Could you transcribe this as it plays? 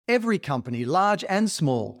Every company, large and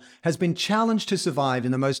small, has been challenged to survive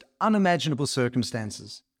in the most unimaginable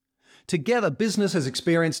circumstances. Together, business has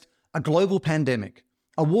experienced a global pandemic,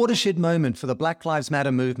 a watershed moment for the Black Lives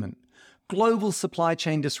Matter movement, global supply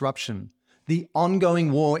chain disruption, the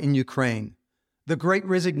ongoing war in Ukraine, the Great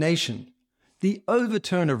Resignation, the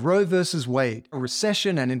overturn of Roe versus Wade, a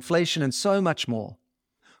recession and inflation, and so much more.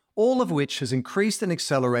 All of which has increased and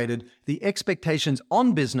accelerated the expectations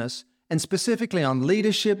on business and specifically on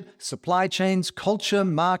leadership, supply chains, culture,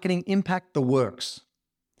 marketing, impact, the works.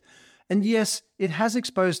 And yes, it has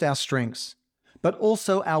exposed our strengths, but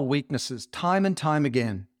also our weaknesses time and time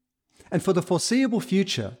again. And for the foreseeable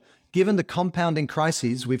future, given the compounding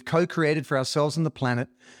crises we've co-created for ourselves and the planet,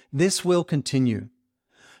 this will continue,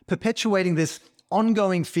 perpetuating this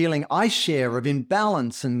ongoing feeling I share of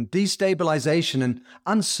imbalance and destabilization and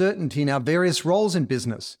uncertainty in our various roles in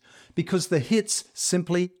business, because the hits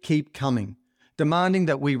simply keep coming, demanding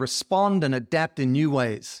that we respond and adapt in new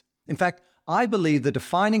ways. In fact, I believe the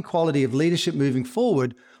defining quality of leadership moving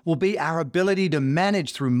forward will be our ability to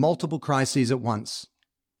manage through multiple crises at once.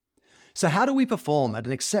 So how do we perform at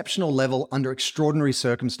an exceptional level under extraordinary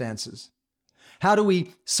circumstances? How do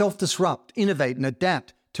we self-disrupt, innovate, and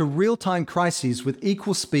adapt to real-time crises with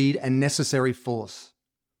equal speed and necessary force?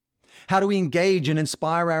 How do we engage and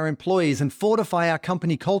inspire our employees and fortify our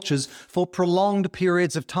company cultures for prolonged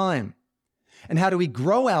periods of time? And how do we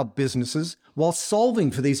grow our businesses while solving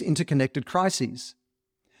for these interconnected crises?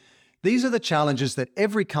 These are the challenges that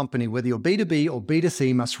every company, whether you're B2B or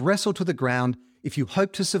B2C, must wrestle to the ground if you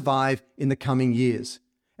hope to survive in the coming years.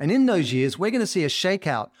 And in those years, we're going to see a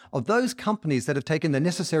shakeout of those companies that have taken the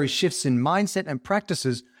necessary shifts in mindset and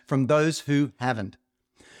practices from those who haven't.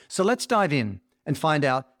 So let's dive in and find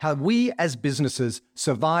out how we as businesses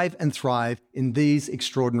survive and thrive in these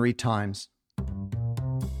extraordinary times.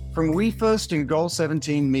 From WeFirst and Goal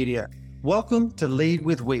 17 Media, welcome to Lead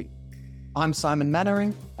with We. I'm Simon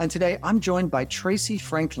Mannering, and today I'm joined by Tracy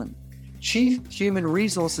Franklin, Chief Human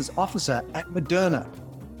Resources Officer at Moderna,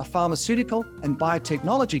 a pharmaceutical and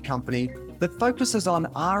biotechnology company that focuses on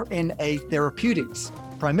RNA therapeutics,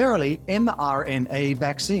 primarily mRNA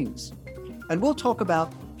vaccines. And we'll talk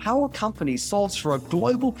about how a company solves for a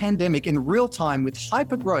global pandemic in real time with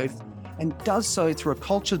hypergrowth and does so through a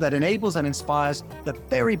culture that enables and inspires the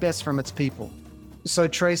very best from its people. So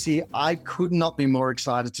Tracy, I could not be more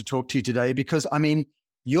excited to talk to you today because,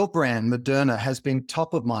 your brand, Moderna, has been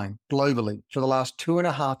top of mind globally for the last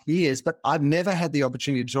 2.5 years, but I've never had the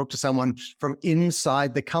opportunity to talk to someone from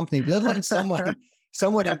inside the company, let alone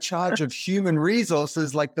someone in charge of human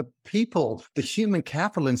resources, like the people, the human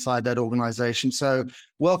capital inside that organization. So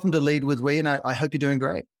welcome to Lead with We, and I hope you're doing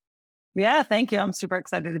great. Yeah, thank you. I'm super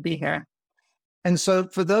excited to be here. And so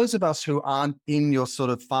for those of us who aren't in your sort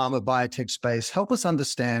of pharma biotech space, help us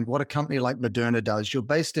understand what a company like Moderna does. You're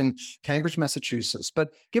based in Cambridge, Massachusetts, but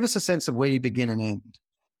give us a sense of where you begin and end.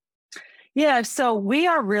 Yeah, so we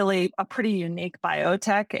are really a pretty unique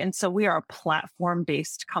biotech. And so we are a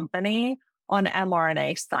platform-based company on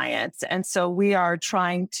mRNA science. And so we are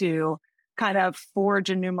trying to kind of forge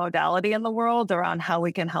a new modality in the world around how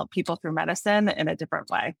we can help people through medicine in a different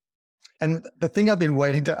way. And the thing I've been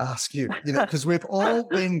waiting to ask you, because we've all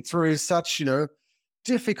been through such,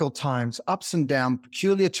 difficult times, ups and downs,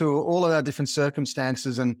 peculiar to all of our different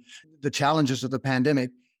circumstances and the challenges of the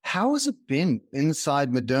pandemic. How has it been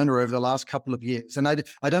inside Moderna over the last couple of years? And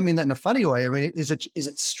I don't mean that in a funny way. Is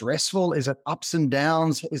it stressful? Is it ups and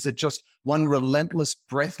downs? Is it just one relentless,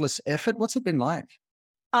 breathless effort? What's it been like?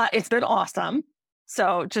 It's been awesome.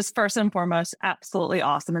 So just first and foremost, absolutely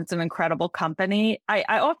awesome. It's an incredible company. I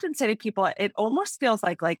often say to people, it almost feels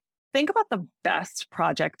like think about the best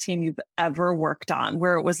project team you've ever worked on,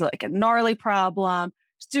 where it was like a gnarly problem,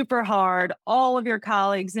 super hard, all of your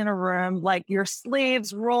colleagues in a room, like your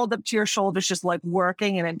sleeves rolled up to your shoulders, just like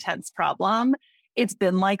working an intense problem. It's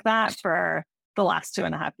been like that for the last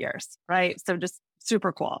 2.5 years, right? So just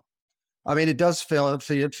super cool. It does feel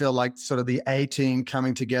like sort of the A team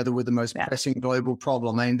coming together with the most pressing global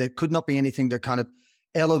problem. There could not be anything that kind of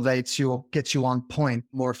elevates you or gets you on point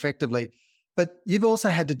more effectively. But you've also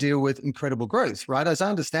had to deal with incredible growth, right? As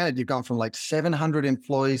I understand it, you've gone from 700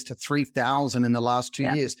 employees to 3,000 in the last 2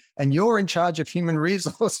 years, and you're in charge of human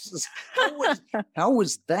resources. How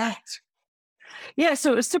was that? Yeah,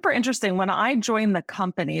 so it was super interesting. When I joined the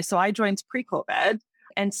company, so I joined pre-COVID,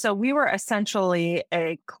 and so we were essentially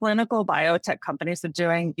a clinical biotech company. So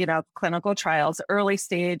doing, clinical trials, early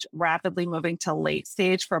stage, rapidly moving to late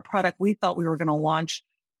stage for a product we thought we were going to launch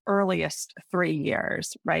earliest 3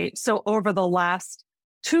 years, right? So over the last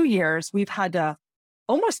 2 years, we've had to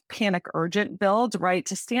almost panic urgent build, right?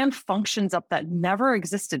 To stand functions up that never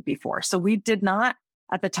existed before. So we did not,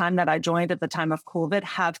 at the time that I joined, at the time of COVID,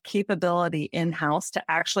 have capability in-house to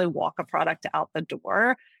actually walk a product out the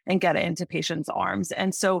door and get it into patients' arms.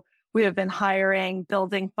 And so we have been hiring,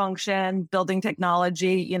 building function, building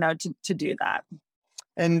technology, to do that.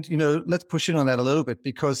 And, let's push in on that a little bit,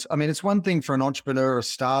 because it's one thing for an entrepreneur or a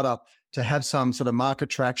startup to have some sort of market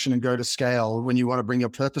traction and go to scale when you want to bring your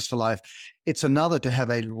purpose to life. It's another to have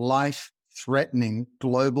a life-threatening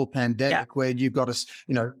global pandemic where you've got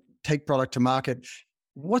to, take product to market.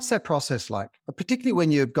 What's that process like? Particularly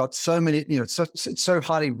when you've got so many, it's so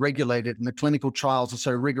highly regulated and the clinical trials are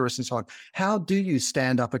so rigorous and so on. How do you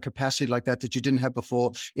stand up a capacity like that you didn't have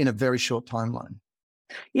before in a very short timeline?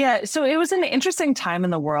 Yeah. So it was an interesting time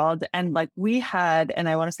in the world. And we had, and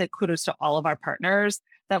I want to say kudos to all of our partners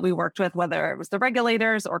that we worked with, whether it was the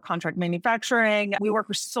regulators or contract manufacturing. We worked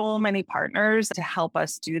with so many partners to help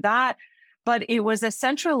us do that. But it was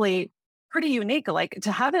essentially pretty unique.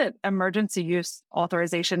 To have an emergency use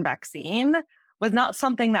authorization vaccine was not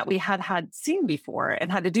something that we had seen before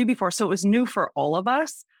and had to do before. So it was new for all of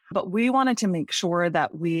us. But we wanted to make sure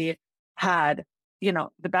that we had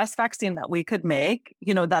the best vaccine that we could make,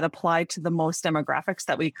 that applied to the most demographics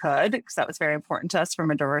that we could, because that was very important to us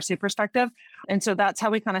from a diversity perspective. And so that's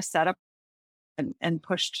how we kind of set up and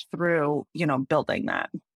pushed through, building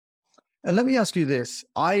that. And let me ask you this.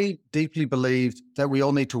 I deeply believe that we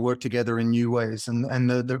all need to work together in new ways. And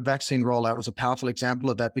the vaccine rollout was a powerful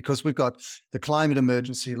example of that, because we've got the climate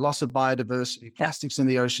emergency, loss of biodiversity, plastics in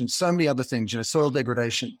the ocean, so many other things, soil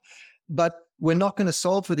degradation. But we're not going to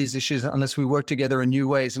solve for these issues unless we work together in new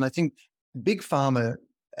ways. And I think Big Pharma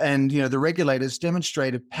and the regulators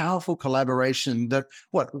demonstrated powerful collaboration that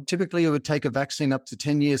typically it would take a vaccine up to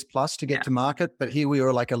 10 years plus to get to market, but here we are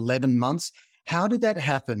 11 months. How did that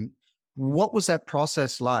happen? What was that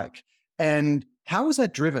process like? And how was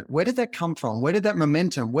that driven? Where did that come from? Where did that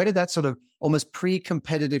momentum, where did that sort of almost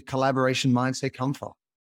pre-competitive collaboration mindset come from?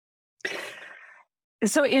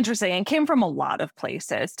 So interesting, and came from a lot of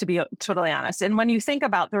places, to be totally honest. And when you think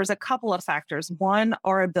about, there's a couple of factors. One,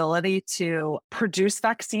 our ability to produce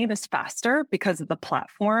vaccine is faster because of the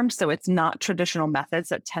platform. So it's not traditional methods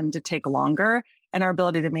that tend to take longer, and our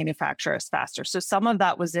ability to manufacture is faster. So some of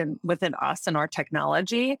that was within us and our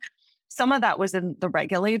technology. Some of that was in the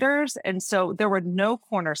regulators. And so there were no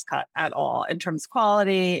corners cut at all in terms of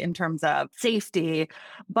quality, in terms of safety.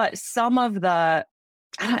 But some of the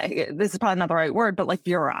this is probably not the right word, but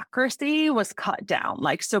bureaucracy was cut down.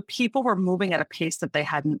 So people were moving at a pace that they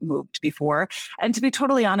hadn't moved before. And to be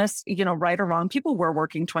totally honest, right or wrong, people were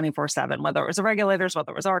working 24/7, whether it was the regulators,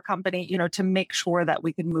 whether it was our company, to make sure that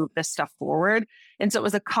we could move this stuff forward. And so it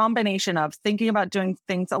was a combination of thinking about doing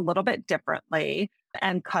things a little bit differently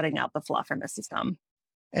and cutting out the fluff in the system.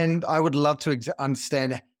 And I would love to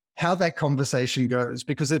understand how that conversation goes,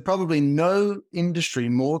 because there's probably no industry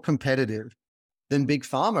more competitive than Big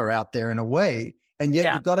Pharma out there in a way. And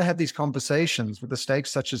yet you've got to have these conversations with the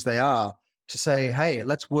stakes such as they are to say, hey,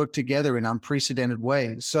 let's work together in unprecedented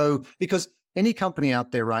ways. So, because any company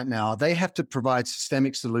out there right now, they have to provide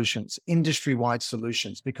systemic solutions, industry-wide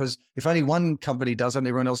solutions, because if only one company does it and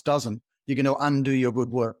everyone else doesn't, you're going to undo your good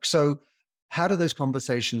work. So how do those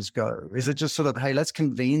conversations go? Is it just sort of, hey, let's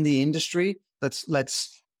convene the industry,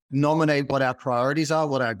 let's nominate what our priorities are,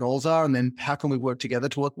 what our goals are, and then how can we work together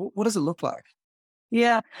to what does it look like?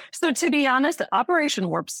 Yeah. So to be honest, Operation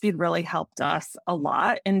Warp Speed really helped us a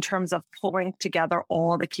lot in terms of pulling together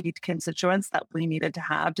all the key constituents that we needed to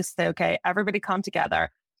have to say, okay, everybody come together,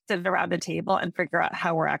 sit around a table and figure out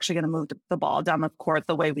how we're actually going to move the ball down the court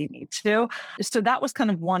the way we need to. So that was kind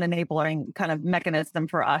of one enabling kind of mechanism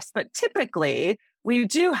for us. But typically we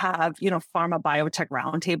do have, pharma biotech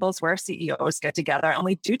roundtables where CEOs get together and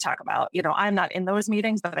we do talk about, I'm not in those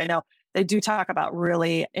meetings, but I know they do talk about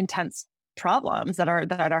really intense problems that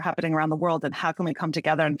are happening around the world, and how can we come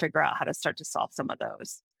together and figure out how to start to solve some of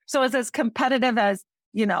those. So it's as competitive as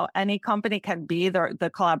any company can be. The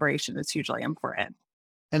collaboration is hugely important.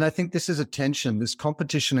 And I think this is a tension. This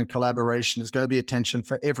competition and collaboration is going to be a tension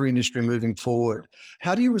for every industry moving forward.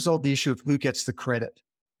 How do you resolve the issue of who gets the credit?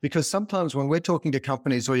 Because sometimes when we're talking to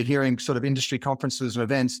companies or you're hearing sort of industry conferences and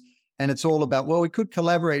events, and it's all about, well, we could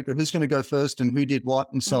collaborate, but who's going to go first and who did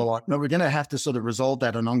what and so on. No, we're going to have to sort of resolve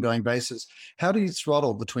that on an ongoing basis. How do you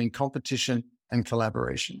throttle between competition and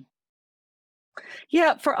collaboration?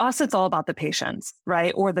 Yeah, for us, it's all about the patients,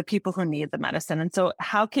 right? Or the people who need the medicine. And so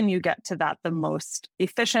how can you get to that the most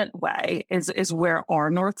efficient way is where our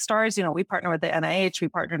North Star is. We partner with the NIH, we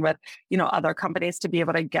partnered with, other companies to be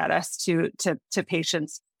able to get us to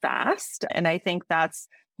patients fast. And I think that's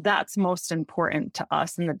that's most important to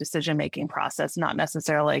us in the decision-making process, not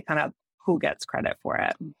necessarily kind of who gets credit for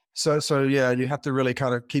it. So yeah, you have to really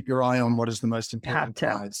kind of keep your eye on what is the most You have important to.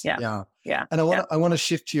 prize. Yeah. Yeah. And I want to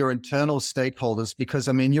shift to your internal stakeholders, because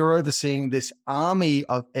I mean, you're overseeing this army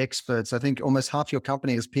of experts. I think almost half your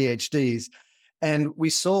company is PhDs. And we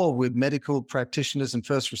saw with medical practitioners and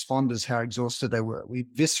first responders how exhausted they were. We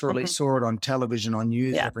viscerally saw it on television, on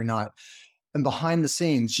news every night. And behind the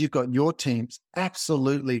scenes, you've got your teams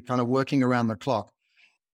absolutely kind of working around the clock.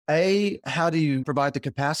 How do you provide the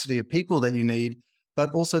capacity of people that you need?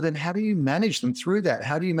 But also then how do you manage them through that?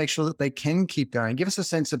 How do you make sure that they can keep going? Give us a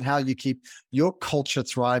sense of how you keep your culture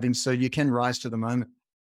thriving so you can rise to the moment.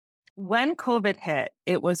 When COVID hit,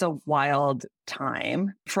 it was a wild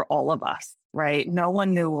time for all of us, right? No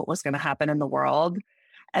one knew what was going to happen in the world.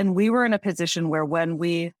 And we were in a position where when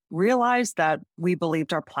we realized that we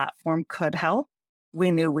believed our platform could help,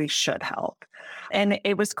 we knew we should help. And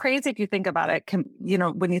it was crazy if you think about it.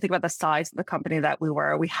 When you think about the size of the company that we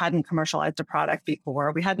were, we hadn't commercialized a product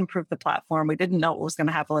before. We hadn't proved the platform. We didn't know what was going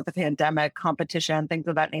to happen with the pandemic, competition, things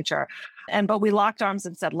of that nature. But we locked arms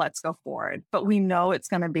and said, let's go forward. But we know it's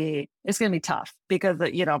going to be tough because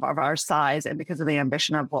of our size and because of the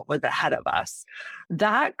ambition of what was ahead of us.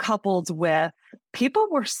 That coupled with people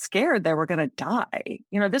were scared they were going to die.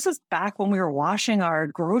 This is back when we were washing our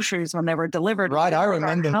groceries when they were delivered. Right. I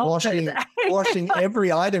remember washing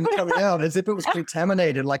every item coming out as if it was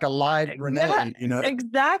contaminated, like a live grenade,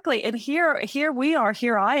 Exactly. And here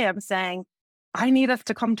I am saying, I need us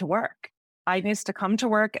to come to work. I need us to come to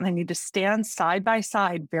work and I need to stand side by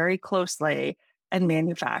side very closely and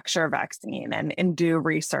manufacture a vaccine and do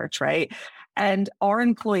research, right? And our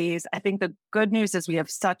employees, I think the good news is we have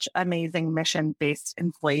such amazing mission-based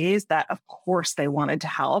employees that of course they wanted to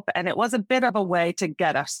help. And it was a bit of a way to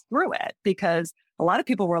get us through it because a lot of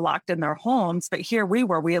people were locked in their homes, but here we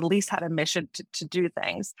at least had a mission to do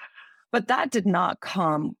things. But that did not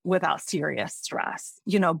come without serious stress,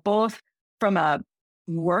 both from a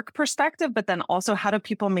work perspective, but then also how do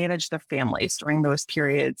people manage their families during those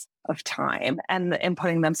periods of time and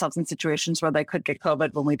putting themselves in situations where they could get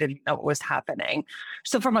COVID when we didn't know what was happening.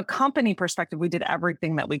 So from a company perspective, we did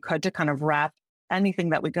everything that we could to kind of wrap anything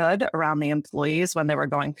that we could around the employees when they were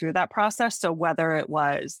going through that process. So whether it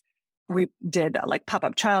was we did like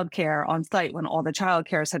pop-up childcare on site when all the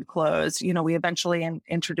childcares had closed, we eventually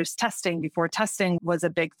introduced testing before testing was a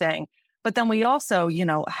big thing. But then we also,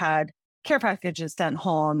 had care packages sent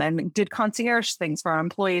home and did concierge things for our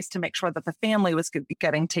employees to make sure that the family was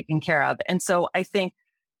getting taken care of. And so I think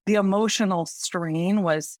the emotional strain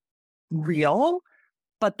was real,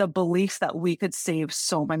 but the belief that we could save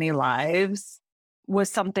so many lives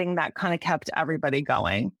was something that kind of kept everybody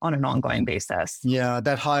going on an ongoing basis. Yeah,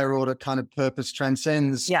 that higher order kind of purpose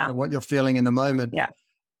transcends what you're feeling in the moment. Yeah.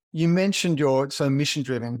 You mentioned you're so mission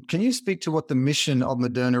driven. Can you speak to what the mission of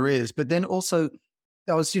Moderna is? But then also,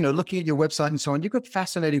 I was, looking at your website and so on. You've got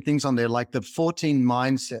fascinating things on there, like the 14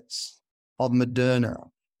 mindsets of Moderna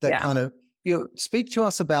that kind of, speak to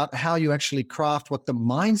us about how you actually craft what the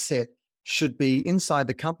mindset should be inside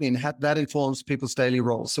the company and how that informs people's daily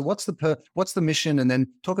roles. So what's the mission? And then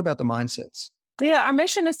talk about the mindsets. Yeah, our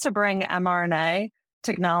mission is to bring mRNA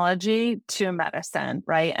technology to medicine,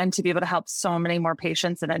 right? And to be able to help so many more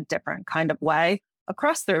patients in a different kind of way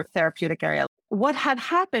across their therapeutic area. What had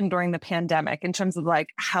happened during the pandemic in terms of like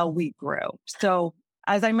how we grew. So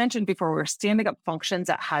as I mentioned before, we were standing up functions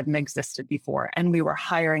that hadn't existed before, and we were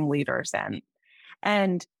hiring leaders in.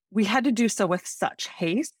 And we had to do so with such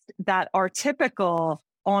haste that our typical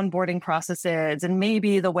onboarding processes and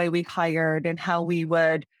maybe the way we hired and how we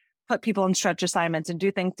would put people in stretch assignments and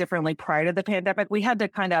do things differently prior to the pandemic, we had to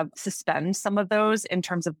kind of suspend some of those in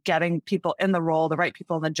terms of getting people in the role, the right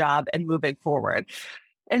people in the job, and moving forward.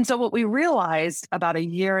 And so what we realized about a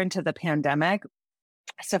year into the pandemic,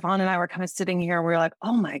 Stefan and I were kind of sitting here and we were like,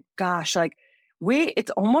 oh my gosh,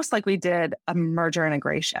 it's almost like we did a merger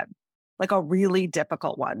integration, like a really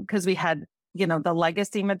difficult one, because we had, the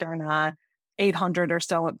legacy Moderna, 800 or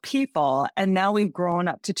so people, and now we've grown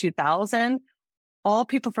up to 2,000, all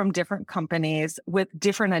people from different companies with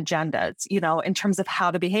different agendas, in terms of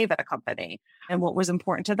how to behave at a company and what was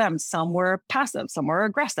important to them. Some were passive, some were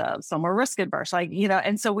aggressive, some were risk adverse,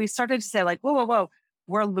 and so we started to say like, whoa,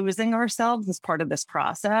 we're losing ourselves as part of this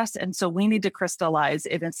process. And so we need to crystallize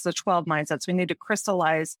it. It's the 12 mindsets. We need to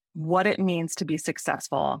crystallize what it means to be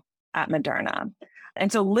successful at Moderna.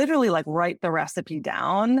 And so literally write the recipe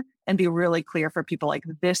down and be really clear for people, like,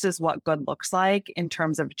 this is what good looks like in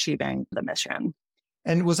terms of achieving the mission.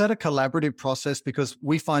 And was that a collaborative process? Because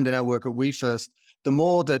we find in our work at WeFirst, the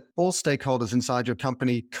more that all stakeholders inside your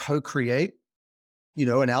company co-create,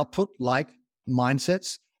 an output like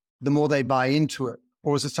mindsets, the more they buy into it?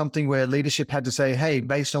 Or is it something where leadership had to say, hey,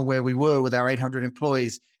 based on where we were with our 800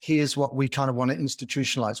 employees, here's what we kind of want to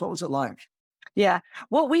institutionalize? What was it like? Yeah.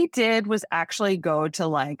 What we did was actually go to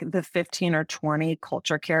like the 15 or 20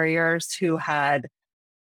 culture carriers who had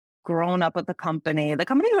grown up with the company. The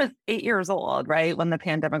company was 8 years old, right? When the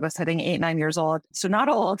pandemic was hitting 8, 9 years old. So not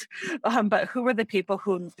old, but who were the people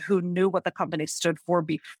who knew what the company stood for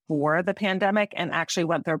before the pandemic and actually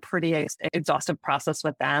went through a pretty exhaustive process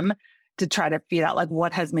with them to try to feed out like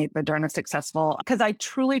what has made Moderna successful. Because I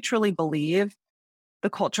truly, truly believe the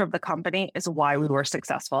culture of the company is why we were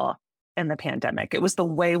successful in the pandemic. It was the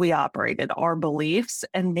way we operated. Our beliefs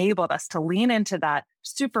enabled us to lean into that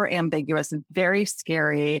super ambiguous, very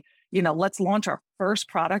scary, let's launch our first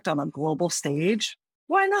product on a global stage.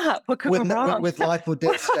 Why not? What could go wrong? With life or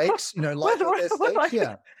death stakes, life or death stakes,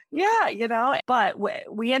 yeah. Yeah, but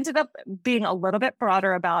we ended up being a little bit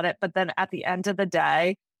broader about it. But then at the end of the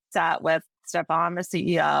day, sat with Stefan, the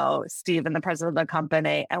CEO, Steven, the president of the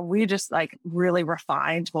company, and we just like really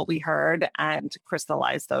refined what we heard and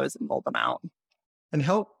crystallized those and rolled them out. And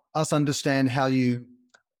help us understand how you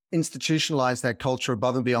institutionalize that culture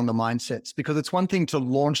above and beyond the mindsets, because it's one thing to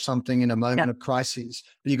launch something in a moment of crisis,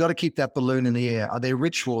 but you got to keep that balloon in the air. Are there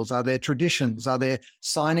rituals? Are there traditions? Are there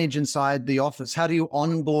signage inside the office? How do you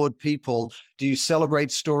onboard people? Do you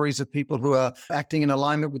celebrate stories of people who are acting in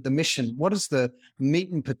alignment with the mission? What is the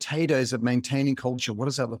meat and potatoes of maintaining culture? What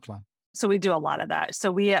does that look like? So we do a lot of that.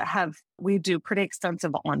 So we do pretty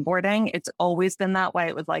extensive onboarding. It's always been that way.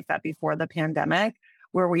 It was like that before the pandemic,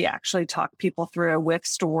 where we actually talk people through with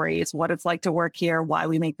stories, what it's like to work here, why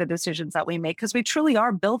we make the decisions that we make, because we truly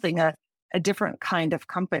are building a different kind of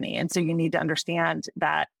company. And so you need to understand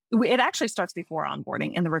that it actually starts before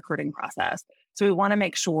onboarding in the recruiting process. So we want to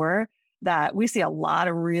make sure that we see a lot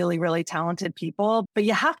of really, really talented people, but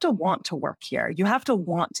you have to want to work here. You have to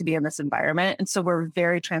want to be in this environment. And so we're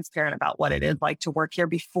very transparent about what it is like to work here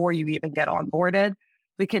before you even get onboarded.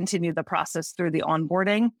 We continue the process through the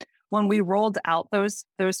onboarding. When we rolled out those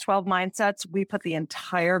 12 mindsets, we put the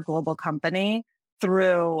entire global company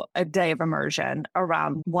through a day of immersion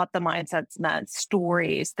around what the mindsets meant,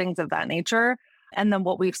 stories, things of that nature. And then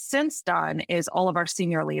what we've since done is all of our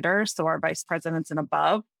senior leaders, so our vice presidents and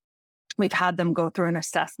above, we've had them go through an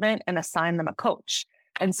assessment and assign them a coach.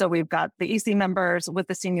 And so we've got the EC members with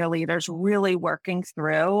the senior leaders really working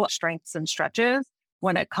through strengths and stretches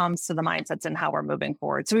when it comes to the mindsets and how we're moving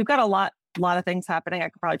forward. So we've got a lot of things happening. I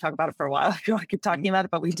could probably talk about it for a while if you want to keep talking about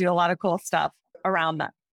it, but we do a lot of cool stuff around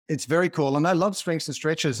that. It's very cool. And I love strengths and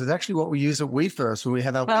stretches. It's actually what we use at WeFirst when we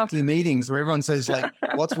have our weekly meetings where everyone says like,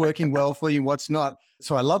 what's working well for you, what's not.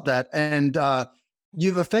 So I love that. And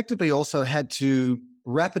you've effectively also had to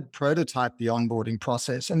rapid prototype the onboarding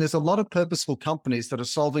process. And there's a lot of purposeful companies that are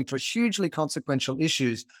solving for hugely consequential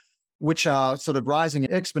issues, which are sort of rising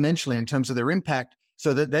exponentially in terms of their impact,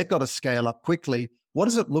 so that they've got to scale up quickly. What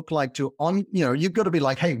does it look like you've got to be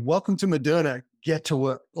like, hey, welcome to Moderna, get to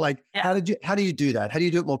work. Like, how do you do that? How do you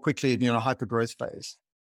do it more quickly in a hyper growth phase?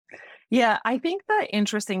 Yeah, I think the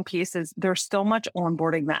interesting piece is there's so much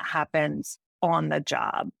onboarding that happens on the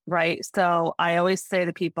job, right? So I always say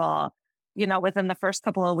to people, within the first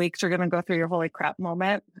couple of weeks, you're going to go through your holy crap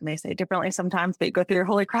moment. I may say it differently sometimes, but you go through your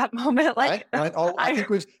holy crp moment. Like, right. Oh, I think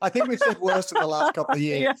we've said worse in the last couple of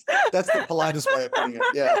years. Yeah. That's the politest way of putting it.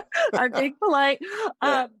 Yeah. I'm being polite.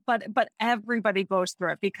 Yeah. But everybody goes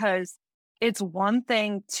through it, because it's one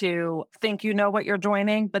thing to think you know what you're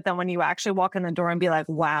joining, but then when you actually walk in the door and be like,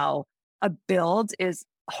 wow, a build is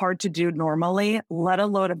hard to do normally, let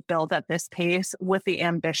alone a build at this pace with the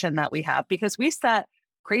ambition that we have, because we set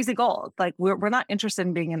crazy goals. Like we're not interested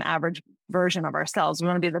in being an average version of ourselves. We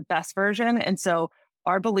want to be the best version. And so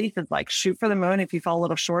our belief is like, shoot for the moon. If you fall a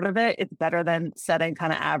little short of it, it's better than setting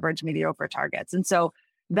kind of average, mediocre targets. And so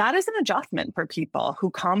that is an adjustment for people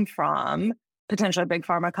who come from potentially big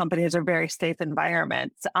pharma companies or very safe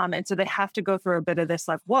environments. And so they have to go through a bit of this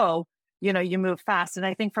like, whoa, you move fast. And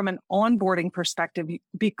I think from an onboarding perspective,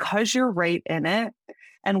 because you're right in it,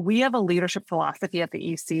 and we have a leadership philosophy at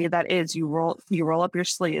the EC that is you roll up your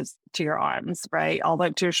sleeves to your arms, right? All the way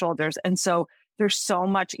up to your shoulders. And so there's so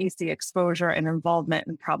much EC exposure and involvement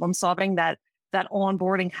and problem solving that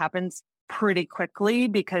onboarding happens pretty quickly,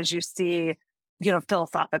 because you see,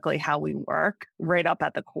 philosophically how we work right up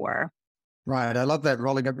at the core. Right. I love that,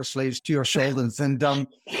 rolling up your sleeves to your shoulders. And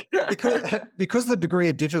because the degree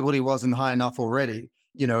of difficulty wasn't high enough already,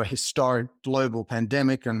 a historic global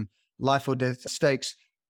pandemic and life or death stakes,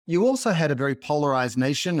 you also had a very polarized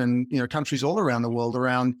nation and, countries all around the world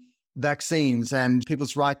around vaccines and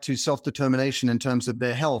people's right to self-determination in terms of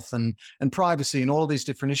their health and privacy and all of these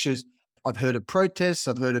different issues. I've heard of protests,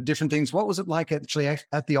 I've heard of different things. What was it like actually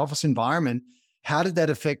at the office environment? How did that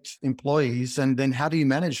affect employees? And then how do you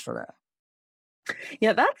manage for that?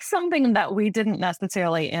 Yeah, that's something that we didn't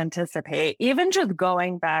necessarily anticipate, even just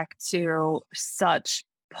going back to such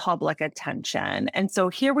public attention. And so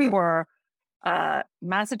here we were,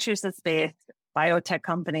 Massachusetts-based biotech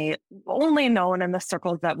company, only known in the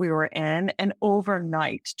circles that we were in, and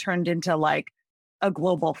overnight turned into like a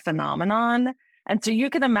global phenomenon. And so you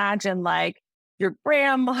can imagine like your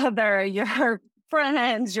grandmother, your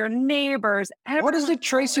friends, your neighbors. What is it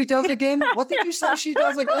Tracy does again? What did you say she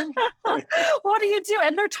does again? What do you do?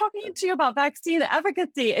 And they're talking to you about vaccine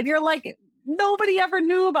efficacy. And you're like, nobody ever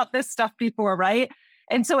knew about this stuff before, right?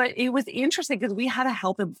 And so it was interesting because we had to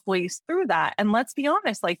help employees through that. And let's be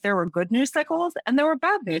honest, like there were good news cycles and there were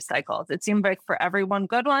bad news cycles. It seemed like for every one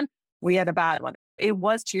good one, we had a bad one. It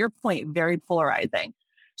was, to your point, very polarizing.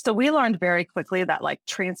 So we learned very quickly that like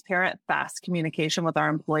transparent, fast communication with our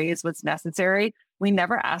employees was necessary. We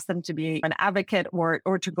never asked them to be an advocate or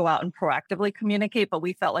to go out and proactively communicate, but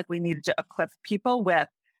we felt like we needed to equip people with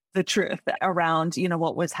the truth around,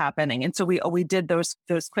 what was happening. And so we did those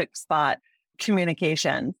quick spot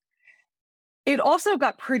communications. It also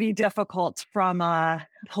got pretty difficult from a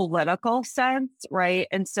political sense, right?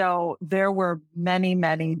 And so there were many,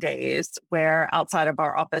 many days where outside of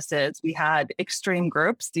our offices, we had extreme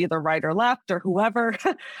groups, either right or left or whoever,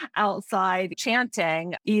 outside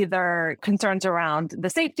chanting either concerns around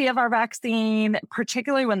the safety of our vaccine,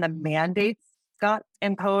 particularly when the mandates got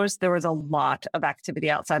imposed. There was a lot of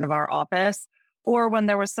activity outside of our office, or when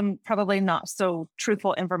there was some probably not so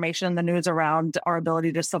truthful information in the news around our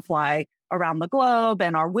ability to supply around the globe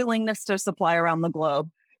and our willingness to supply around the globe.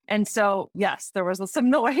 And so, yes, there was some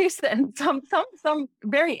noise and some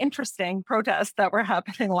very interesting protests that were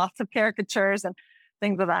happening, lots of caricatures and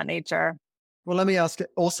things of that nature. Well, let me ask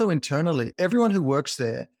also internally, everyone who works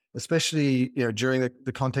there, especially during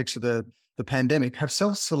the context of the pandemic, have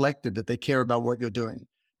self-selected that they care about what you're doing.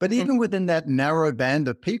 But even within that narrow band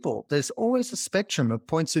of people, there's always a spectrum of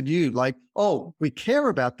points of view, like, oh, we care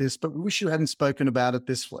about this, but we wish you hadn't spoken about it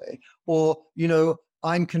this way. Or,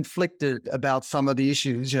 I'm conflicted about some of the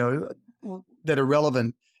issues, that are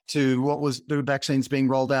relevant to what was the vaccines being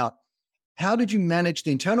rolled out. How did you manage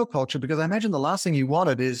the internal culture? Because I imagine the last thing you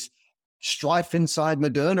wanted is strife inside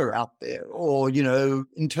Moderna out there, or,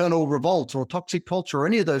 internal revolt or toxic culture or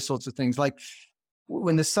any of those sorts of things. Like,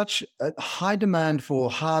 when there's such a high demand for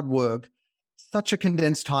hard work, such a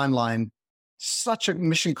condensed timeline, such a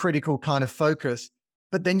mission critical kind of focus,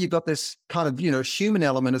 but then you've got this kind of, human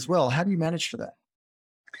element as well. How do you manage for that?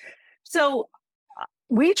 So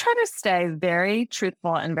we try to stay very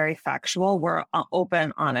truthful and very factual. We're an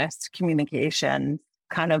open, honest communication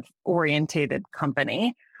kind of orientated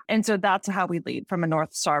company. And so that's how we lead from a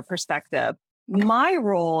North Star perspective. My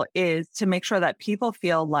role is to make sure that people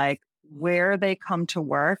feel like where they come to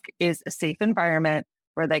work is a safe environment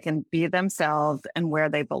where they can be themselves and where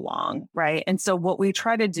they belong, right? And so what we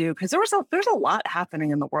try to do, because there's a lot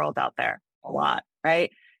happening in the world out there, a lot,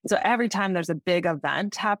 right? So every time there's a big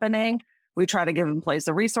event happening, we try to give employees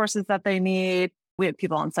the resources that they need. We have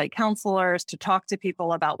people on site counselors to talk to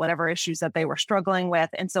people about whatever issues that they were struggling with.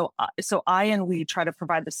 And so I and we try to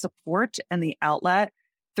provide the support and the outlet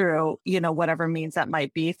through, whatever means that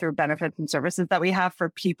might be, through benefits and services that we have for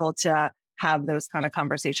people to have those kind of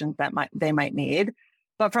conversations that they might need.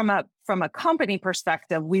 But from a company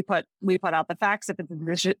perspective, we put out the facts. If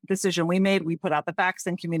it's a decision we made, we put out the facts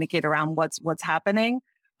and communicate around what's happening.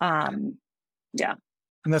 Yeah.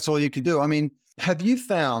 And that's all you could do. I mean, have you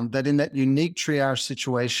found that in that unique triage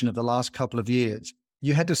situation of the last couple of years,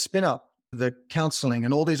 you had to spin up the counseling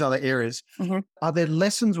and all these other areas? Mm-hmm. Are there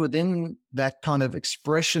lessons within that kind of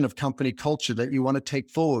expression of company culture that you want to take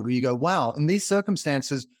forward where you go, wow, in these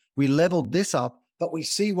circumstances, we leveled this up, but we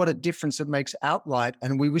see what a difference it makes outright.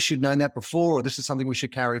 And we wish you'd known that before, or this is something we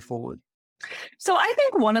should carry forward? So I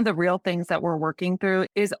think one of the real things that we're working through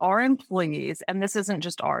is our employees, and this isn't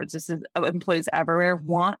just ours, this is employees everywhere,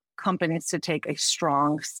 want companies to take a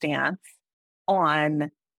strong stance on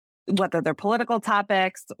whether they're political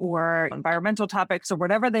topics or environmental topics or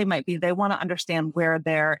whatever they might be. They want to understand where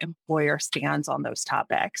their employer stands on those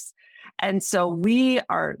topics. And so we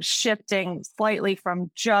are shifting slightly from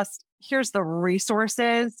just here's the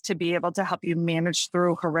resources to be able to help you manage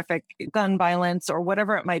through horrific gun violence or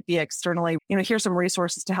whatever it might be externally. Here's some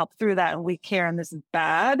resources to help through that. And we care, and this is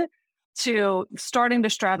bad, to starting to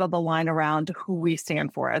straddle the line around who we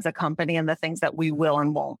stand for as a company and the things that we will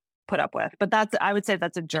and won't put up with. But I would say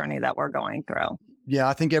that's a journey that we're going through. Yeah,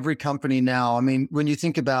 I think every company now, I mean, when you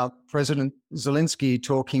think about President Zelensky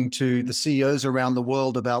talking to the CEOs around the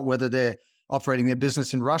world about whether they're operating their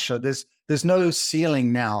business in Russia, there's no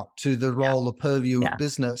ceiling now to the Yeah. role, the purview Yeah. of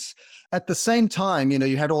business. At the same time,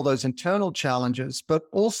 you had all those internal challenges, but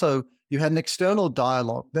also you had an external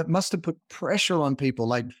dialogue that must have put pressure on people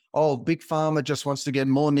like, oh, big pharma just wants to get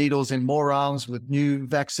more needles in more arms with new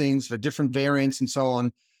vaccines for different variants and so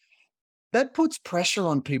on. That puts pressure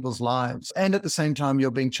on people's lives. And at the same time,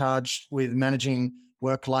 you're being charged with managing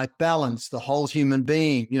work-life balance, the whole human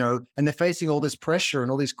being, and they're facing all this pressure and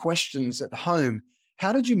all these questions at home.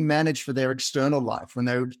 How did you manage for their external life when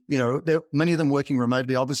they're many of them working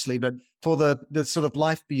remotely, obviously, but for the sort of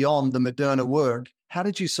life beyond the Moderna work, how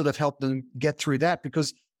did you sort of help them get through that?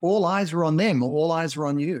 Because all eyes were on them, all eyes were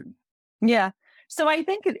on you. Yeah. So I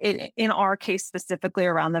think in our case, specifically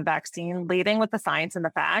around the vaccine, leading with the science and the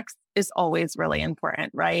facts is always really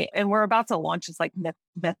important, right? And we're about to launch this like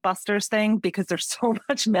Mythbusters thing because there's so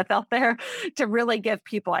much myth out there to really give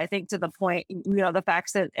people, I think, to the point, the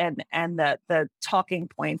facts and the talking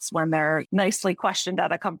points when they're nicely questioned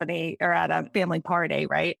at a company or at a family party,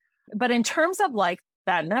 right? But in terms of like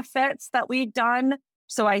benefits that we've done,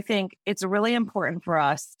 so I think it's really important for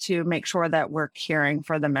us to make sure that we're caring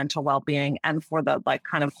for the mental well-being and for the like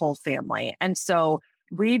kind of whole family. And so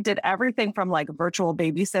we did everything from like virtual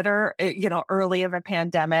babysitter, early in the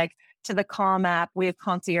pandemic to the Calm app. We have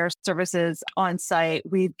concierge services on site.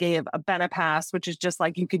 We gave a Benepass, which is just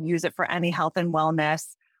like you can use it for any health and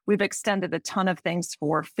wellness. We've extended a ton of things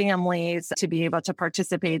for families to be able to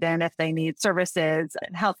participate in if they need services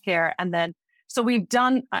and healthcare. And then so we've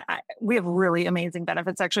done, we have really amazing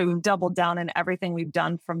benefits. Actually, we've doubled down in everything we've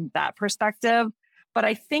done from that perspective. But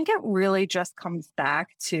I think it really just comes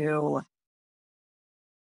back to,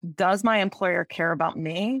 does my employer care about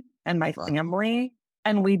me and my family?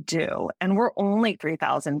 And we do. And we're only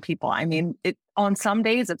 3,000 people. I mean, on some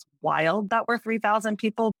days, it's wild that we're 3,000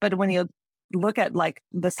 people. But when you look at like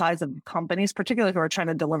the size of companies, particularly who are trying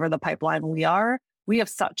to deliver the pipeline we have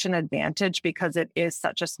such an advantage because it is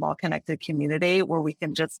such a small connected community where we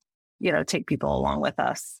can just, take people along with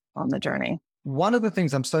us on the journey. One of the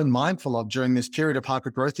things I'm so mindful of during this period of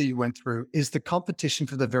hypergrowth that you went through is the competition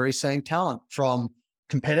for the very same talent from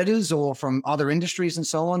competitors or from other industries and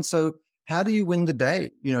so on. So how do you win the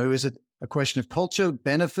day? Is it a question of culture,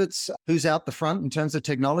 benefits, who's out the front in terms of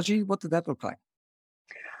technology? What did that look like?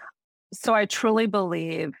 So I truly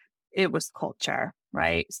believe it was culture.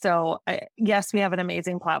 Right. So yes, we have an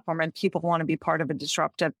amazing platform and people want to be part of a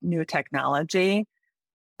disruptive new technology.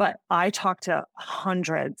 But I talked to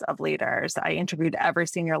hundreds of leaders. I interviewed every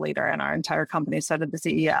senior leader in our entire company, so did the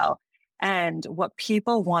CEO. And what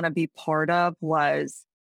people want to be part of was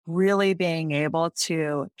really being able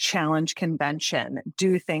to challenge convention,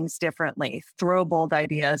 do things differently, throw bold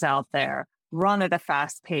ideas out there, run at a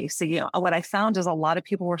fast pace. So, what I found is a lot of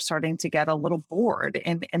people were starting to get a little bored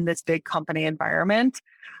in this big company environment,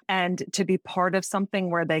 and to be part of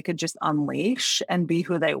something where they could just unleash and be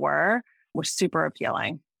who they were was super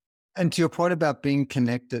appealing. And to your point about being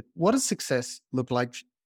connected, what does success look like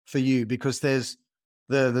for you? Because there's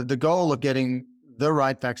the goal of getting the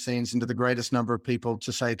right vaccines into the greatest number of people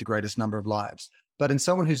to save the greatest number of lives. But in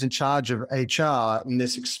someone who's in charge of HR in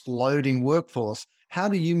this exploding workforce, how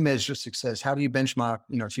do you measure success? How do you benchmark,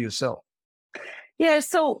 for yourself? Yeah.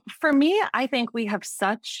 So for me, I think we have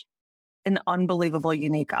such an unbelievable,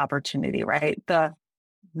 unique opportunity, right? The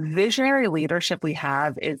visionary leadership we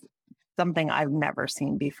have is something I've never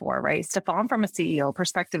seen before, right? Stefan, from a CEO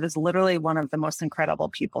perspective, is literally one of the most incredible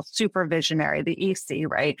people, super visionary, the EC,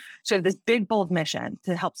 right? So this big, bold mission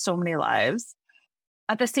to help so many lives.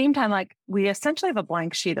 At the same time, like we essentially have a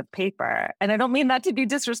blank sheet of paper. And I don't mean that to be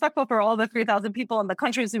disrespectful for all the 3,000 people in the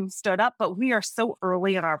countries who stood up, but we are so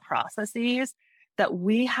early in our processes that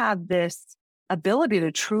we have this ability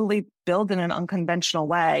to truly build in an unconventional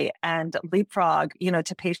way and leapfrog,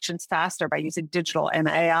 to patients faster by using digital and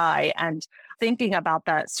AI and thinking about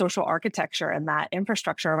that social architecture and that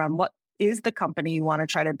infrastructure around what is the company you want to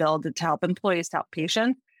try to build to help employees, to help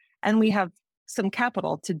patients. And we have some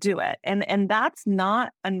capital to do it. And that's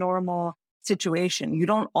not a normal situation. You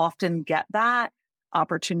don't often get that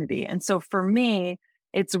opportunity. And so for me,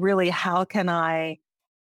 it's really how can I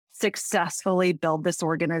successfully build this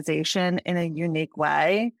organization in a unique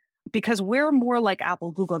way? Because we're more like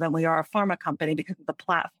Apple, Google than we are a pharma company because of the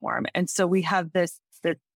platform. And so we have this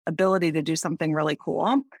ability to do something really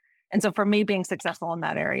cool. And so for me, being successful in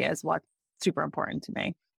that area is what's super important to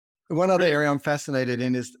me. One other area I'm fascinated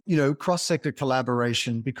in is, cross-sector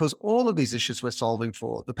collaboration, because all of these issues we're solving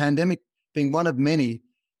for, the pandemic being one of many,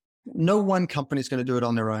 no one company is going to do it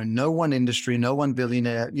on their own. No one industry, no one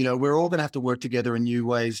billionaire. We're all going to have to work together in new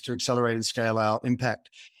ways to accelerate and scale our impact.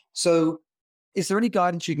 So is there any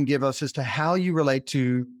guidance you can give us as to how you relate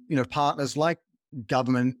to, partners like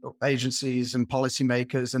government agencies and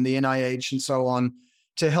policymakers and the NIH and so on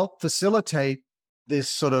to help facilitate this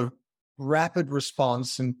sort of rapid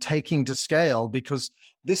response and taking to scale? Because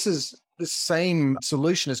the same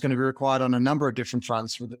solution is going to be required on a number of different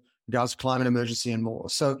fronts with regards to climate emergency and more.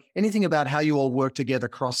 So anything about how you all work together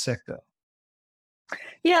cross-sector?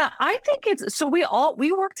 Yeah, I think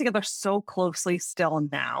we work together so closely still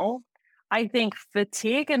now. I think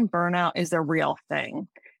fatigue and burnout is a real thing.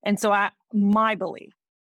 And so my belief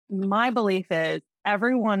is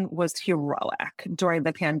everyone was heroic during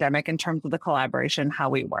the pandemic in terms of the collaboration, how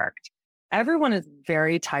we worked. Everyone is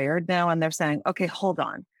very tired now and they're saying, okay, hold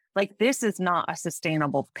on. Like this is not a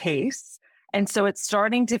sustainable pace. And so it's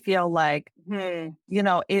starting to feel like,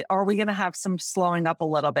 are we going to have some slowing up a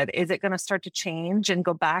little bit? Is it going to start to change and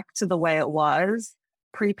go back to the way it was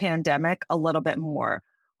pre-pandemic a little bit more?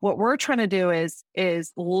 What we're trying to do is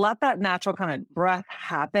let that natural kind of breath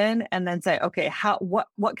happen and then say, okay,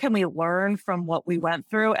 what can we learn from what we went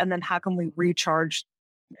through? And then how can we recharge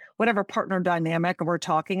whatever partner dynamic we're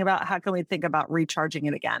talking about? How can we think about recharging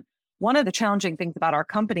it again? One of the challenging things about our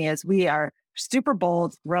company is we are super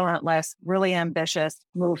bold, relentless, really ambitious,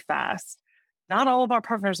 move fast. Not all of our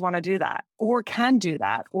partners want to do that or can do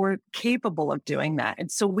that or capable of doing that.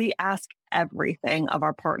 And so we ask everything of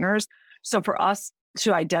our partners. So for us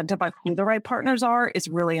to identify who the right partners are is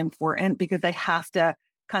really important because they have to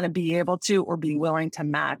kind of be able to or be willing to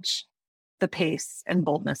match the pace and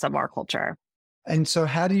boldness of our culture. And so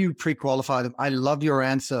how do you pre-qualify them? I love your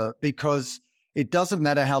answer because it doesn't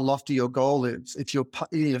matter how lofty your goal is. If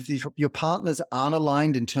your partners aren't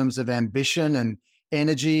aligned in terms of ambition and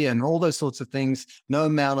energy and all those sorts of things, no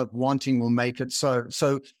amount of wanting will make it so.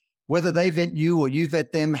 So whether they vet you or you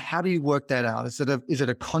vet them, how do you work that out? Is it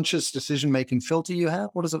a conscious decision-making filter you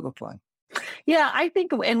have? What does it look like? Yeah, I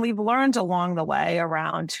think, and we've learned along the way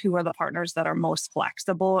around who are the partners that are most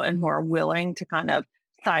flexible and who are willing to kind of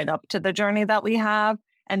sign up to the journey that we have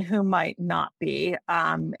and who might not be.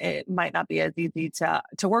 It might not be as easy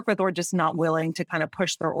to work with or just not willing to kind of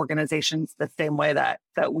push their organizations the same way that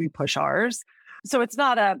we push ours. So it's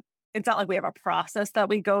not like we have a process that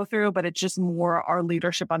we go through, but it's just more our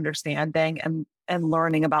leadership understanding and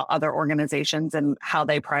learning about other organizations and how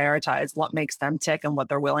they prioritize what makes them tick and what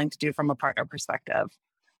they're willing to do from a partner perspective.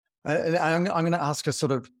 I'm going to ask a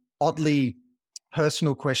sort of oddly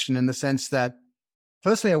personal question in the sense that,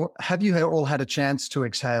 firstly, have you all had a chance to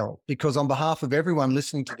exhale? Because on behalf of everyone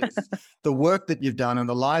listening to this, the work that you've done and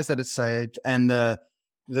the lives that it saved and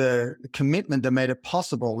the commitment that made it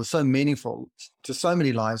possible is so meaningful to so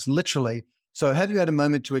many lives, literally. So have you had a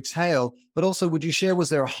moment to exhale? But also, would you share, was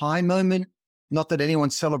there a high moment? Not that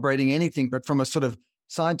anyone's celebrating anything, but from a sort of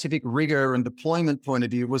scientific rigor and deployment point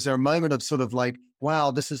of view, was there a moment of sort of like,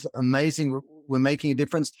 wow, this is amazing, we're making a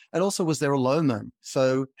difference? And also, was there a low moment?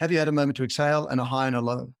 So have you had a moment to exhale and a high and a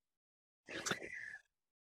low?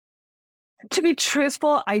 To be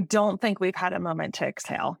truthful, I don't think we've had a moment to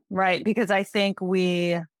exhale, right? Because I think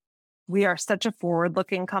we are such a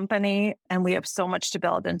forward-looking company and we have so much to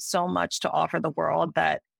build and so much to offer the world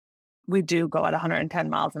that we do go at 110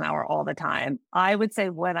 miles an hour all the time. I would say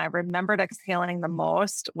when I remembered exhaling the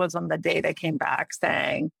most was when the data came back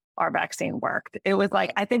saying our vaccine worked. It was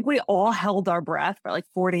like, I think we all held our breath for like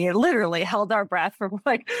 48, literally held our breath for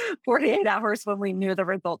like 48 hours when we knew the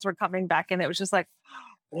results were coming back. And it was just like,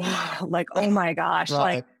 like, oh my gosh, Right.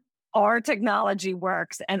 Like our technology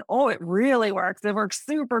works and it really works. It works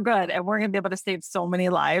super good. And we're going to be able to save so many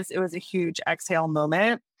lives. It was a huge exhale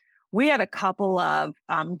moment. We had a couple of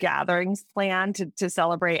gatherings planned to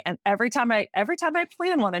celebrate. And every time I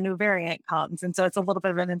plan one, a new variant comes. And so it's a little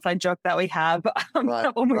bit of an inside joke that we have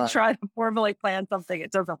when we try to formally plan something,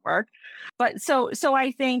 it doesn't work. But so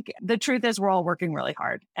I think the truth is we're all working really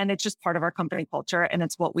hard and it's just part of our company culture. And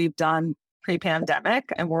it's what we've done pre-pandemic.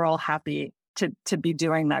 And we're all happy to be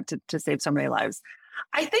doing that to save so many lives.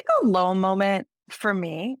 I think a low moment for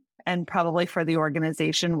me and probably for the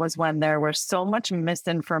organization was when there was so much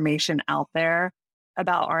misinformation out there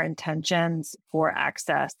about our intentions for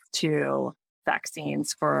access to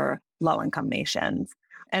vaccines for low-income nations.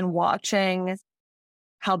 And watching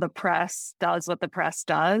how the press does what the press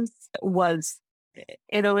does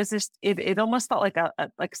it almost felt like a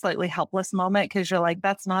slightly helpless moment because you're like,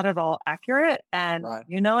 that's not at all accurate. And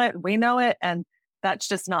You know it, we know it. And that's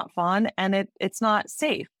just not fun. And it's not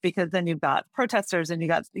safe because then you've got protesters and you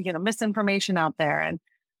got, misinformation out there. And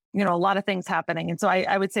a lot of things happening. And so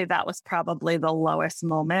I would say that was probably the lowest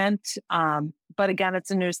moment. But again,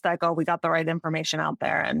 it's a news cycle. We got the right information out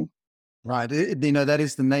there, and Right. That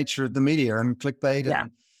is the nature of the media and clickbait yeah,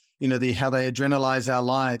 and, how they adrenalize our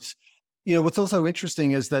lives. What's also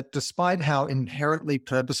interesting is that despite how inherently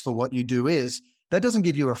purposeful what you do is, that doesn't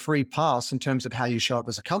give you a free pass in terms of how you show up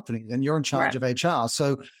as a company, and you're in charge right. of HR.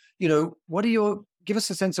 So, give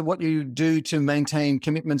us a sense of what you do to maintain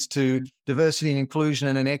commitments to diversity and inclusion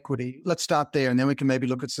and inequity. Let's start there, and then we can maybe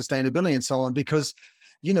look at sustainability and so on, because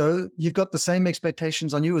you've got the same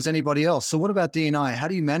expectations on you as anybody else. So what about D&I? How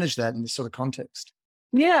do you manage that in this sort of context?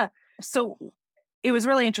 Yeah. So it was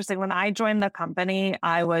really interesting. When I joined the company,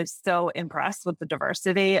 I was so impressed with the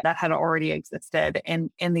diversity that had already existed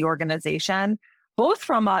in the organization, both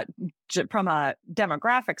from a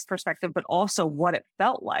demographics perspective, but also what it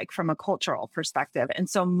felt like from a cultural perspective. And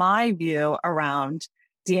so my view around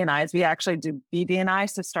D&I is we actually do BD&I,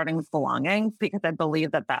 so starting with belonging, because I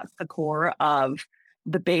believe that that's the core of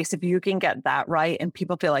the base. If you can get that right and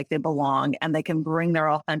people feel like they belong and they can bring their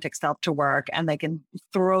authentic self to work and they can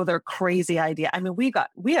throw their crazy idea. I mean,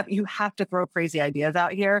 you have to throw crazy ideas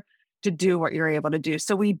out here to do what you're able to do.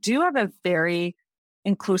 So we do have a very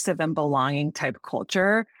inclusive and belonging type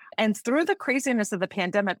culture. And through the craziness of the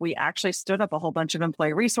pandemic, we actually stood up a whole bunch of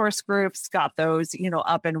employee resource groups, got those,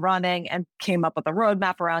 up and running, and came up with a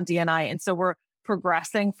roadmap around D&I. And so we're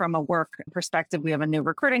progressing from a work perspective. We have a new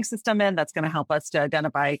recruiting system that's going to help us to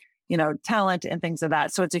identify, talent and things of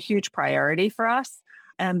that. So it's a huge priority for us.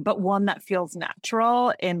 But one that feels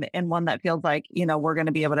natural and one that feels like, we're going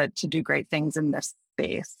to be able to do great things in this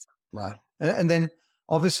space. Right. And then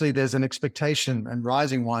obviously there's an expectation, and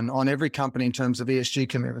rising one, on every company in terms of ESG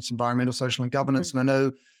commitments, environmental, social, and governance. Mm-hmm. And I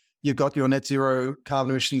know you've got your net zero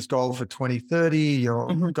carbon emissions goal for 2030.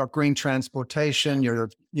 You've got green transportation. Your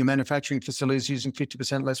manufacturing facilities using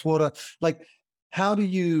 50% less water. Like, how do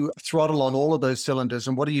you throttle on all of those cylinders?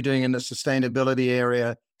 And what are you doing in the sustainability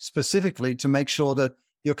area specifically to make sure that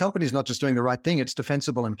your company is not just doing the right thing, it's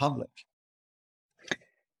defensible in public?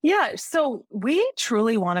 Yeah. So we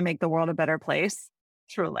truly want to make the world a better place.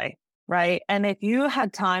 Truly. Right. And if you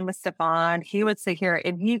had time with Stefan, he would sit here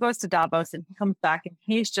and he goes to Davos and he comes back and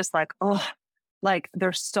he's just like, oh, like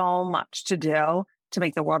there's so much to do to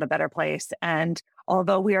make the world a better place. And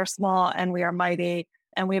although we are small and we are mighty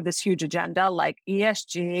and we have this huge agenda, like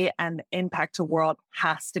ESG and impact to world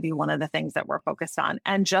has to be one of the things that we're focused on.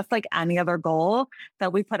 And just like any other goal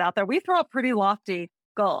that we put out there, we throw up pretty lofty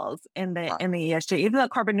goals in the ESG, even the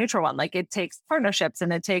carbon neutral one. Like it takes partnerships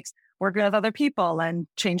and it takes working with other people and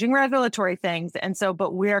changing regulatory things. And so,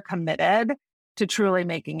 but we're committed to truly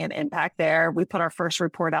making an impact there. We put our first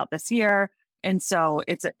report out this year. And so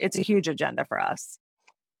it's a huge agenda for us.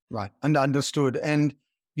 Right. And understood. And,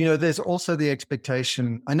 there's also the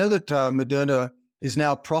expectation. I know that Moderna is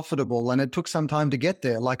now profitable, and it took some time to get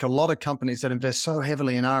there, like a lot of companies that invest so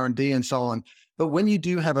heavily in R&D and so on. But when you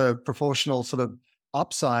do have a proportional sort of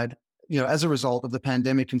upside, as a result of the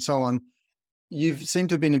pandemic and so on, you've seemed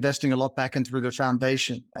to have been investing a lot back into the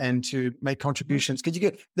foundation and to make contributions.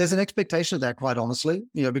 There's an expectation of that, quite honestly,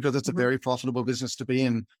 because it's a very profitable business to be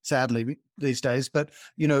in, sadly, these days. But,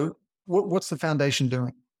 what's the foundation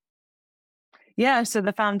doing? Yeah. So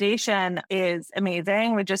the foundation is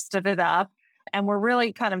amazing. We just stood it up and we're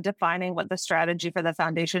really kind of defining what the strategy for the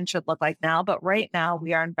foundation should look like now. But right now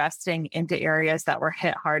we are investing into areas that were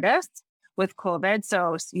hit hardest with COVID.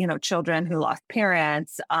 So, children who lost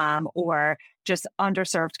parents, or just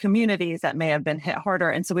underserved communities that may have been hit harder.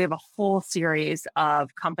 And so we have a whole series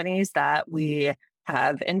of companies that we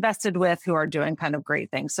have invested with who are doing kind of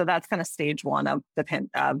great things. So that's kind of stage one of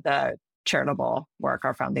the charitable work,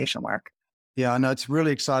 our foundation work. Yeah, I know it's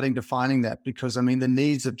really exciting defining that, because the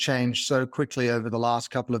needs have changed so quickly over the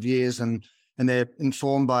last couple of years, and they're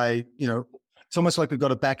informed by, it's almost like we've got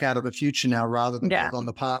to back out of the future now rather than build on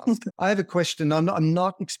the past. I have a question. I'm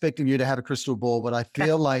not expecting you to have a crystal ball, but I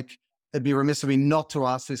feel like it'd be remiss of me not to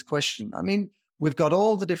ask this question. We've got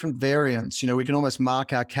all the different variants. We can almost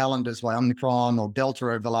mark our calendars by Omicron or Delta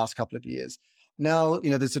over the last couple of years. Now,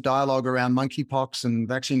 there's a dialogue around monkeypox and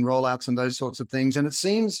vaccine rollouts and those sorts of things. And it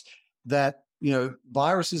seems that,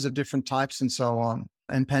 viruses of different types and so on,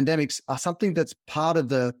 and pandemics are something that's part of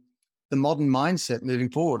the modern mindset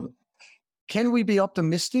moving forward. Can we be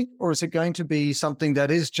optimistic, or is it going to be something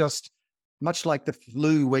that is just much like the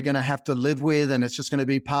flu we're going to have to live with, and it's just going to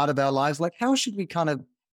be part of our lives? Like, how should we kind of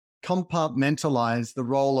compartmentalize the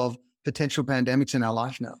role of potential pandemics in our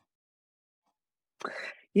life now?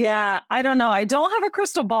 Yeah, I don't know. I don't have a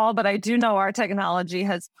crystal ball, but I do know our technology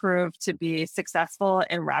has proved to be successful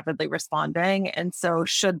in rapidly responding. And so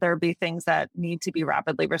should there be things that need to be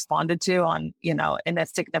rapidly responded to on, in a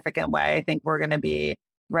significant way, I think we're going to be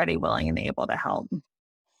ready, willing, and able to help.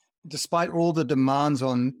 Despite all the demands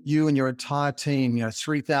on you and your entire team,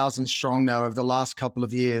 3,000 strong now over the last couple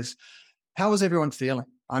of years, how is everyone feeling?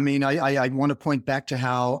 I mean, I want to point back to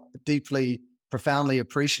how deeply, profoundly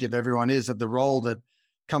appreciative everyone is of the role that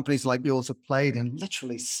companies like yours have played in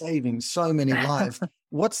literally saving so many lives.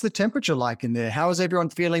 What's the temperature like in there? How is everyone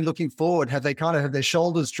feeling looking forward? Have their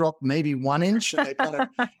shoulders dropped maybe 1 inch? And they kind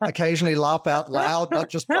of occasionally laugh out loud, not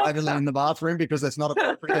just privately in the bathroom because that's not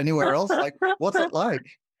appropriate anywhere else? Like, what's it like?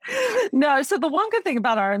 No, so the one good thing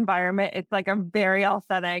about our environment, it's like a very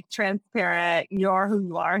authentic, transparent, you're who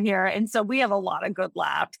you are here. And so we have a lot of good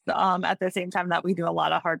laughs at the same time that we do a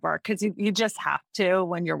lot of hard work because you just have to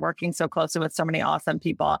when you're working so closely with so many awesome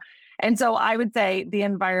people. And so I would say the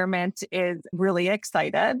environment is really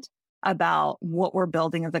excited about what we're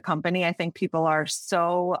building as a company. I think people are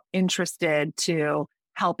so interested to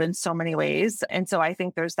help in so many ways. And so I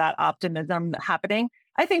think there's that optimism happening.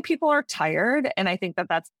 I think people are tired, and I think that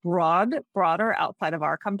that's broader outside of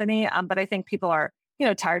our company. But I think people are,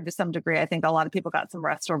 tired to some degree. I think a lot of people got some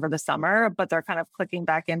rest over the summer, but they're kind of clicking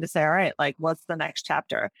back in to say, all right, like, what's the next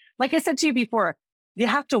chapter? Like I said to you before, you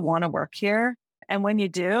have to want to work here. And when you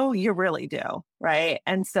do, you really do. Right.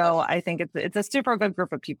 And so I think it's a super good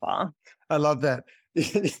group of people. I love that.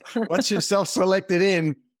 Once you're self-selected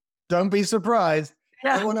in, don't be surprised.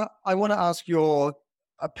 Yeah. I want to ask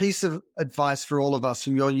a piece of advice for all of us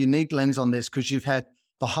from your unique lens on this, because you've had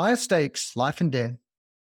the highest stakes, life and death,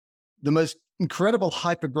 the most incredible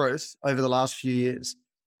hyper growth over the last few years,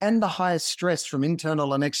 and the highest stress from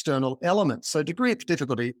internal and external elements. So degree of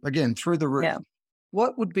difficulty, again, through the roof. Yeah.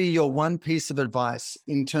 What would be your one piece of advice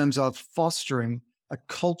in terms of fostering a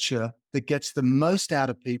culture that gets the most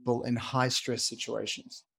out of people in high stress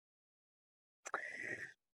situations?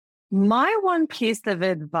 My one piece of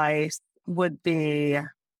advice would be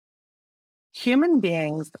human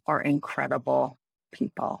beings are incredible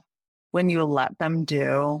people when you let them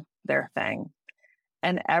do their thing.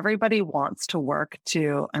 And everybody wants to work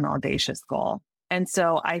to an audacious goal. And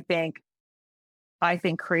so I think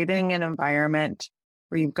creating an environment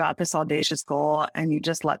where you've got this audacious goal and you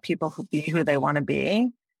just let people be who they want to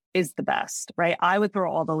be is the best, right? I would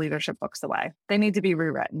throw all the leadership books away. They need to be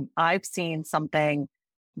rewritten. I've seen something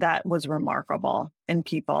that was remarkable in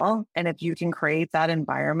people. And if you can create that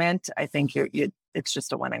environment, I think it's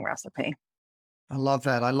just a winning recipe. I love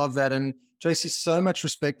that. And Jacy, so much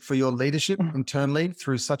respect for your leadership internally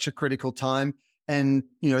through such a critical time, and,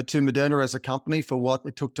 to Moderna as a company for what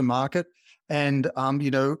it took to market. And,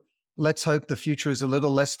 let's hope the future is a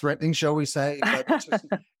little less threatening, shall we say. But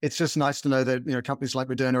it's just nice to know that, companies like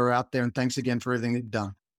Moderna are out there, and thanks again for everything you've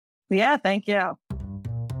done. Yeah, thank you.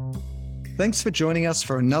 Thanks for joining us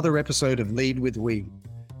for another episode of Lead with We.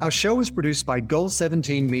 Our show is produced by Goal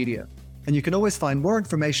 17 Media, and you can always find more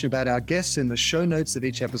information about our guests in the show notes of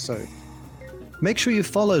each episode. Make sure you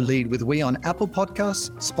follow Lead with We on Apple Podcasts,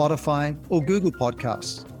 Spotify, or Google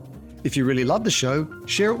Podcasts. If you really love the show,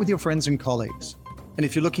 share it with your friends and colleagues. And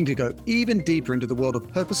if you're looking to go even deeper into the world of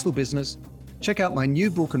purposeful business, check out my new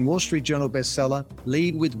book and Wall Street Journal bestseller,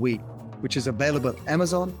 Lead with We, which is available at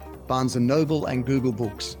Amazon, Barnes & Noble, and Google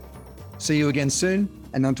Books. See you again soon,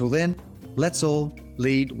 and until then, let's all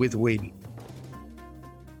lead with we.